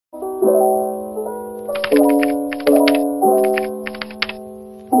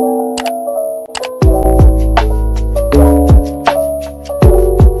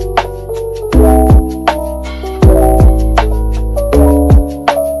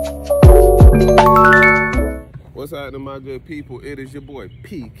happening, my good people? It is your boy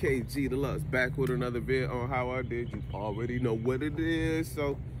PKG Deluxe back with another vid on How I Did. You already know what it is,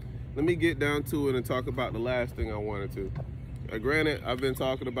 so let me get down to it and talk about the last thing I wanted to. Granted, I've been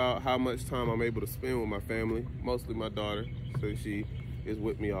talking about how much time I'm able to spend with my family, mostly my daughter, since she is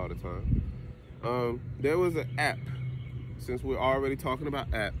with me all the time. There was an app. Since we're already talking about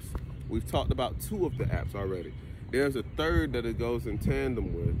apps, we've talked about 2 of the apps already. There's a third that it goes in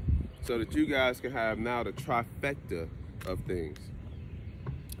tandem with, so that you guys can have now the trifecta of things.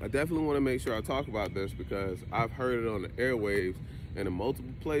 I definitely want to make sure I talk about this because I've heard it on the airwaves and in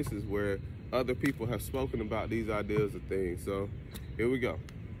multiple places where other people have spoken about these ideas of things. So here we go.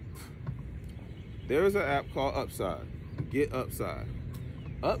 There is an app called Upside. Get Upside.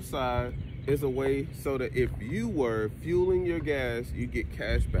 Upside is a way so that if you were fueling your gas, you get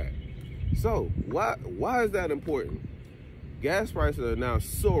cash back. So why is that important? Gas prices are now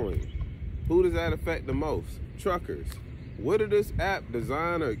soaring. Who does that affect the most? Truckers. Where did this app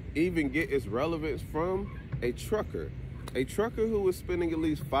design or even get its relevance from? A trucker. A trucker who is spending at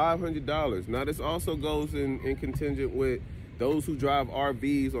least $500. Now this also goes in contingent with those who drive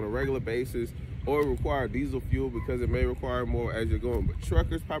RVs on a regular basis or require diesel fuel because it may require more as you're going. But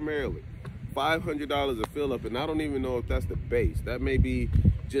truckers primarily, $500 a fill up, and I don't even know if that's the base. That may be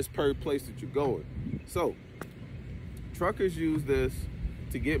just per place that you're going. So truckers use this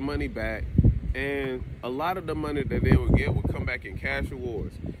to get money back, and a lot of the money that they would get would come back in cash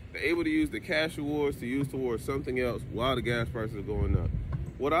rewards. They're able to use the cash rewards to use towards something else while the gas prices are going up.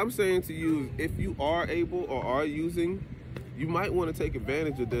 What I'm saying to you is if you are able or are using, you might want to take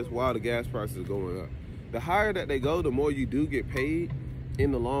advantage of this while the gas prices are going up. The higher that they go, the more you do get paid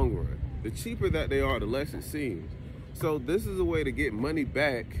in the long run. The cheaper that they are, the less it seems. So this is a way to get money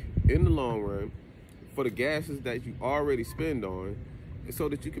back in the long run for the gases that you already spend on, so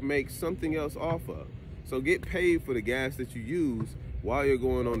that you can make something else off of. So get paid for the gas that you use while you're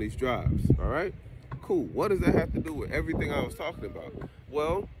going on these drives, all right? Cool, what does that have to do with everything I was talking about?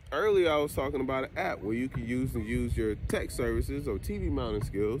 Well, earlier I was talking about an app where you can use your tech services or TV mounting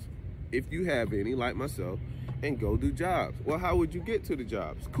skills, if you have any, like myself, and go do jobs. Well, how would you get to the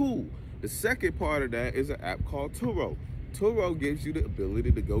jobs? Cool. The second part of that is an app called Turo. Turo gives you the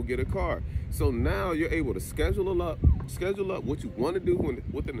ability to go get a car. So now you're able to schedule up what you want to do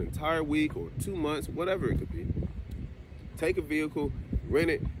within an entire week or 2 months, whatever it could be. Take a vehicle, rent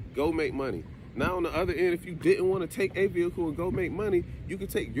it, go make money. Now on the other end, if you didn't want to take a vehicle and go make money, you can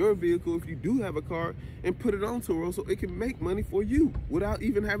take your vehicle, if you do have a car, and put it on Turo so it can make money for you without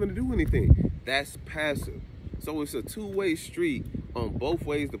even having to do anything. That's passive. So it's a two-way street on both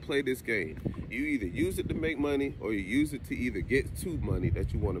ways to play this game. You either use it to make money or you use it to either get to money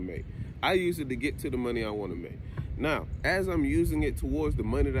that you want to make. I use it to get to the money I want to make. Now, as I'm using it towards the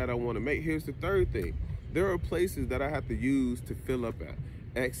money that I want to make, here's the third thing. There are places that I have to use to fill up at.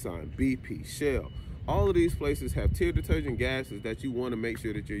 Exxon, BP, Shell. All of these places have tiered detergent gases that you want to make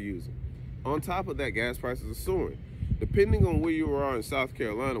sure that you're using. On top of that, gas prices are soaring. Depending on where you are in South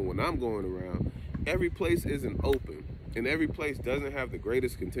Carolina when I'm going around, every place isn't open, and every place doesn't have the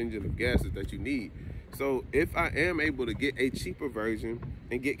greatest contingent of gases that you need. So if I am able to get a cheaper version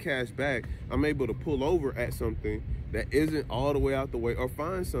and get cash back, I'm able to pull over at something that isn't all the way out the way, or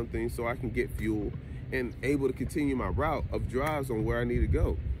find something so I can get fuel and able to continue my route of drives on where I need to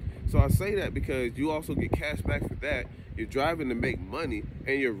go. So I say that because you also get cash back for that. You're driving to make money,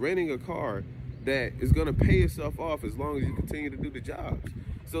 and you're renting a car that is gonna pay itself off as long as you continue to do the jobs.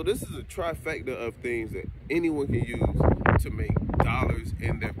 So this is a trifecta of things that anyone can use to make dollars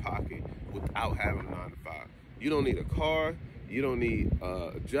in their pocket without having a 9-to-5. You don't need a car, you don't need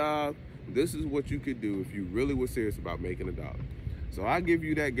a job. This is what you could do if you really were serious about making a dollar. So I give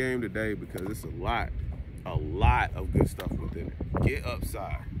you that game today because it's a lot of good stuff within it. Get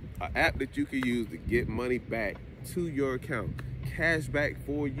Upside, an app that you can use to get money back to your account, cash back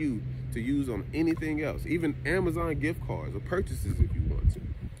for you to use on anything else, even Amazon gift cards or purchases if you want to.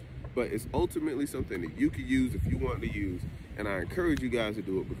 But it's ultimately something that you can use if you want to use, and I encourage you guys to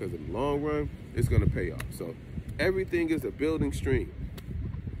do it because in the long run, it's gonna pay off. So everything is a building stream,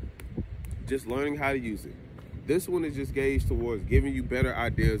 just learning how to use it. This one is just gauged towards giving you better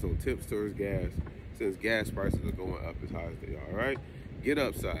ideas on tips towards gas, since gas prices are going up as high as they are, all right? Get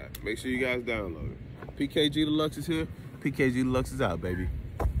Upside. Make sure you guys download it. PKG Deluxe is here. PKG Deluxe is out, baby.